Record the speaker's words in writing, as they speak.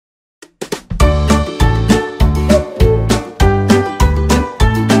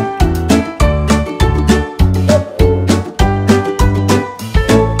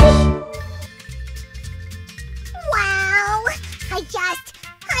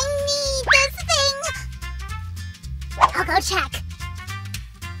need this thing. I'll go check.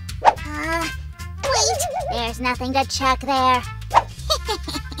 Wait, there's nothing to check there.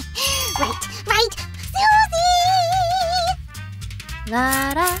 Right, Susie!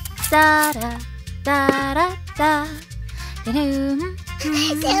 La da da da da da da.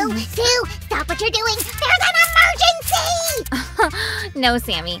 Sue, stop what you're doing. There's an emergency! No,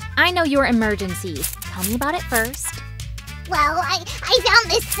 Sammy. I know your emergencies. Tell me about it first. Well, I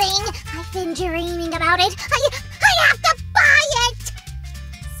found this thing. I've been dreaming about it. I have to buy it!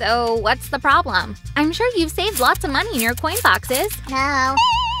 So, what's the problem? I'm sure you've saved lots of money in your coin boxes. No,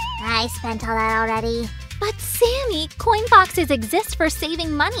 I spent all that already. But Sammy, coin boxes exist for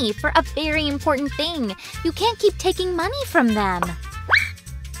saving money for a very important thing. You can't keep taking money from them.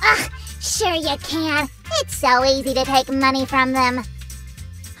 Ugh, sure you can. It's so easy to take money from them.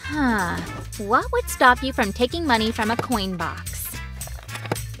 Huh. What would stop you from taking money from a coin box?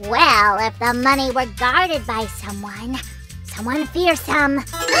 Well, if the money were guarded by someone fearsome.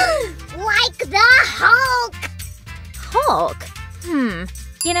 Like the Hulk! Hulk?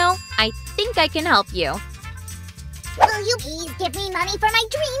 You know, I think I can help you. Will you please give me money for my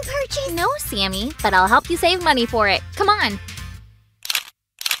dream purchase? No, Sammy, but I'll help you save money for it. Come on.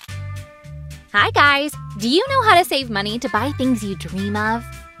 Hi, guys. Do you know how to save money to buy things you dream of?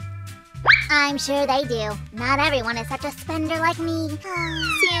 I'm sure they do. Not everyone is such a spender like me.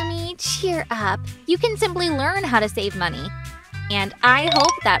 Sammy, cheer up. You can simply learn how to save money. And I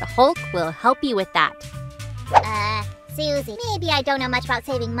hope that Hulk will help you with that. Susie, maybe I don't know much about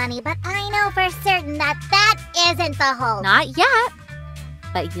saving money, but I know for certain that isn't the Hulk. Not yet,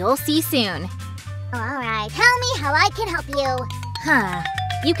 but you'll see soon. All right, tell me how I can help you.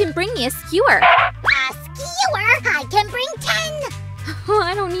 You can bring me a skewer. A skewer? I can bring 10.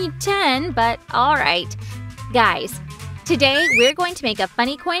 I don't need 10, but all right. Guys, today we're going to make a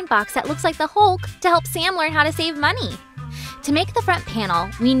funny coin box that looks like the Hulk to help Sam learn how to save money. To make the front panel,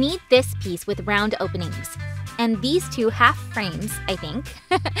 we need this piece with round openings. And these two half frames, I think,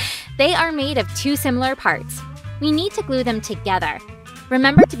 they are made of two similar parts. We need to glue them together.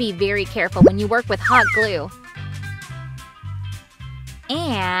 Remember to be very careful when you work with hot glue.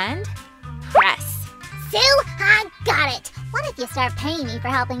 And press. Sue, I got it. What if you start paying me for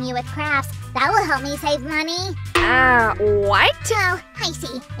helping you with crafts? That will help me save money. What? Oh, I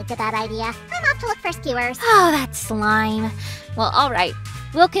see. It's a bad idea. I'm off to look for skewers. Oh, that's slime. Well, all right.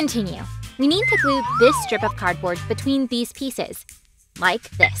 We'll continue. We need to glue this strip of cardboard between these pieces, like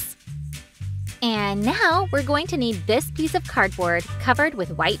this. And now we're going to need this piece of cardboard covered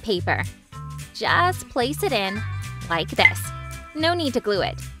with white paper. Just place it in like this. No need to glue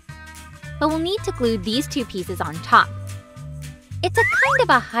it. But we'll need to glue these two pieces on top. It's a kind of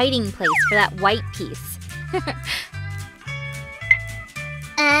a hiding place for that white piece.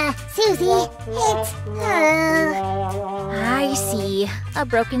 Susie, it's, I see. A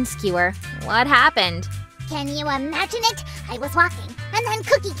broken skewer. What happened? Can you imagine it? I was walking, and then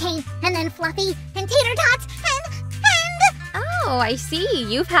Cookie came, and then Fluffy, and Tater Tots, and… Oh, I see.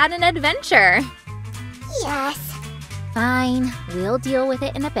 You've had an adventure. Yes. Fine. We'll deal with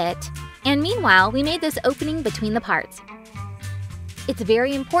it in a bit. And meanwhile, we made this opening between the parts. It's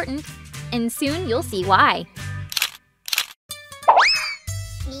very important, and soon you'll see why.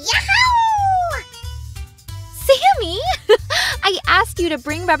 Yahoo! Sammy! I asked you to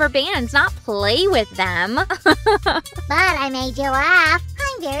bring rubber bands, not play with them. But I made you laugh.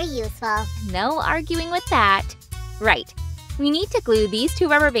 I'm very useful. No arguing with that. Right. We need to glue these two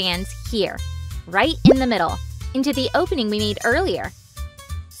rubber bands here, right in the middle, into the opening we made earlier.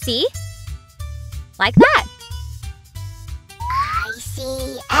 See? Like that. I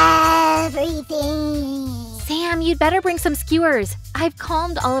see everything. Sam, you'd better bring some skewers. I've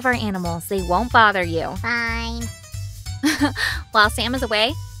calmed all of our animals. They won't bother you. Fine. While Sam is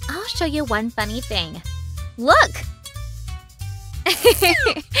away, I'll show you one funny thing. Look!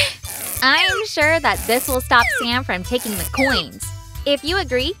 I'm sure that this will stop Sam from taking the coins. If you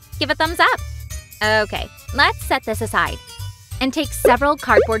agree, give a thumbs up. Okay, let's set this aside and take several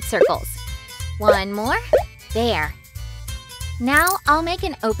cardboard circles. One more. There. Now I'll make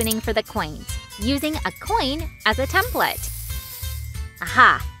an opening for the coins, using a coin as a template.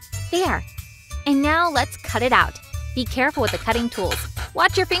 Aha! There. And now let's cut it out. Be careful with the cutting tools.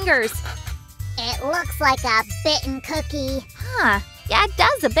 Watch your fingers. It looks like a bitten cookie. Huh, yeah, it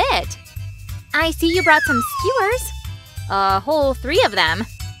does a bit. I see you brought some skewers. A whole 3 of them.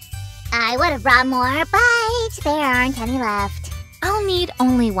 I would have brought more, but there aren't any left. I'll need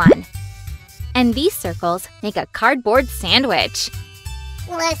only 1. And these circles make a cardboard sandwich.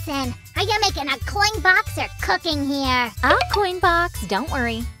 Listen, are you making a coin box or cooking here? A coin box, don't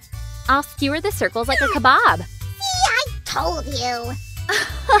worry. I'll skewer the circles like a kebab. See, I told you.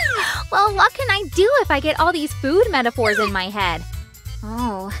 Well, what can I do if I get all these food metaphors in my head?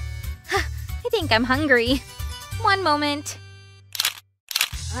 Oh, I think I'm hungry. One moment.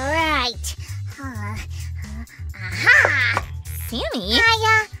 All right. Aha! Sammy?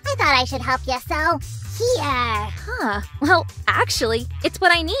 I thought I should help you, so here. Huh. Well, actually, it's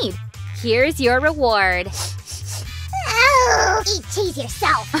what I need. Here's your reward. Oh, eat cheese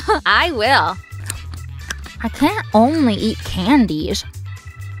yourself. I will. I can't only eat candies.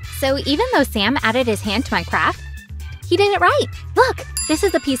 So even though Sam added his hand to my craft, he did it right. Look, this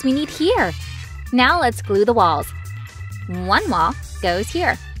is the piece we need here. Now let's glue the walls. One wall goes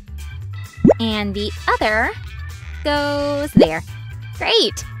here. And the other goes there.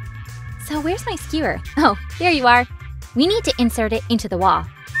 Great! So where's my skewer? Oh, there you are. We need to insert it into the wall,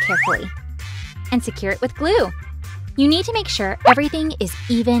 carefully, and secure it with glue. You need to make sure everything is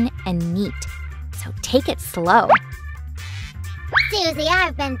even and neat, so take it slow. Susie,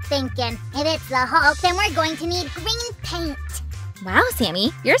 I've been thinking, if it's the Hulk, then we're going to need green paint. Wow,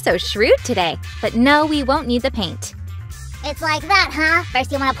 Sammy, you're so shrewd today. But no, we won't need the paint. It's like that, huh?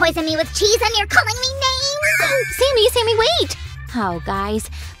 First you want to poison me with cheese and you're calling me names? Sammy, wait! Oh, guys,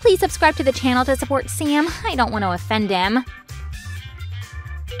 please subscribe to the channel to support Sam. I don't want to offend him.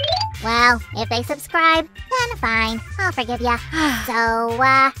 Well, if they subscribe, then fine. I'll forgive ya. So,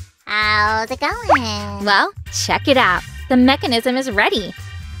 how's it going? Well, check it out. The mechanism is ready.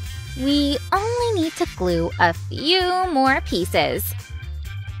 We only need to glue a few more pieces.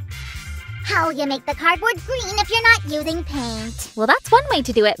 How'll you make the cardboard green if you're not using paint? Well, that's one way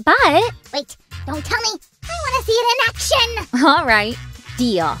to do it, but… Wait, don't tell me. I want to see it in action. All right,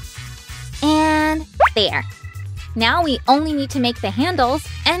 deal. And there. Now we only need to make the handles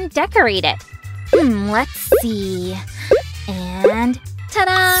and decorate it. Let's see. And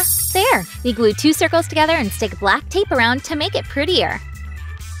ta-da! There, we glue 2 circles together and stick black tape around to make it prettier.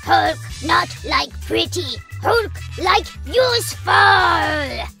 Hulk, not like pretty. Hulk, like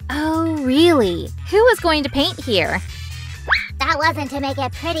useful. Oh, really? Who was going to paint here? That wasn't to make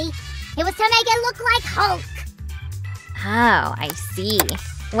it pretty. It was to make it look like Hulk. Oh, I see.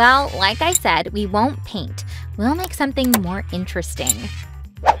 Well, like I said, we won't paint. We'll make something more interesting.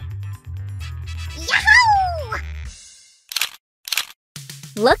 Yahoo!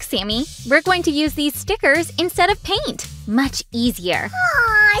 Look, Sammy, we're going to use these stickers instead of paint. Much easier.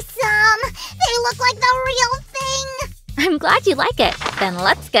 Awesome! They look like the real thing! I'm glad you like it. Then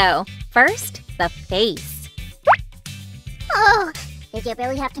let's go. First, the face. Oh, did you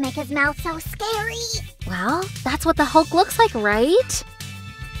really have to make his mouth so scary? Well, that's what the Hulk looks like, right?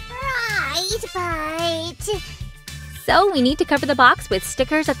 Right, but… So we need to cover the box with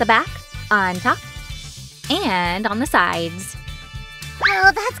stickers at the back, on top, and on the sides.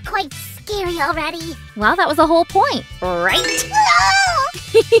 Oh, that's quite scary already. Well, that was the whole point, right? No!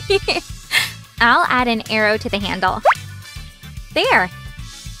 I'll add an arrow to the handle. There.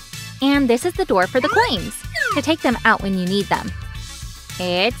 And this is the door for the coins, to take them out when you need them.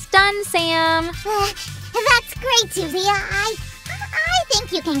 It's done, Sam. That's great, Susie. I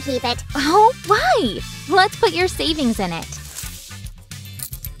think you can keep it. Oh, why? Let's put your savings in it.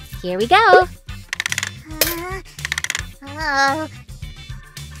 Here we go. Oh.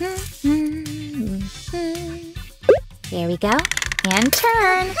 There we go. And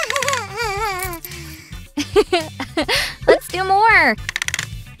turn. Let's do more.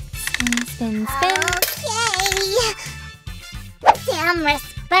 Spin, spin, spin. Okay. Sam,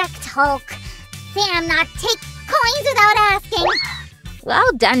 respect Hulk. Sam not take coins without asking.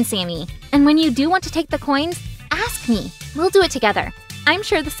 Well done, Sammy. And when you do want to take the coins, ask me. We'll do it together. I'm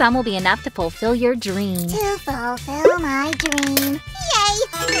sure the sum will be enough to fulfill your dream. To fulfill my dream. Yay!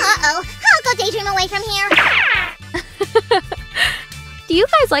 Uh-oh. I'll go daydream away from here. Do you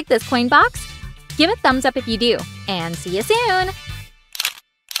guys like this coin box? Give a thumbs up if you do. And see you soon!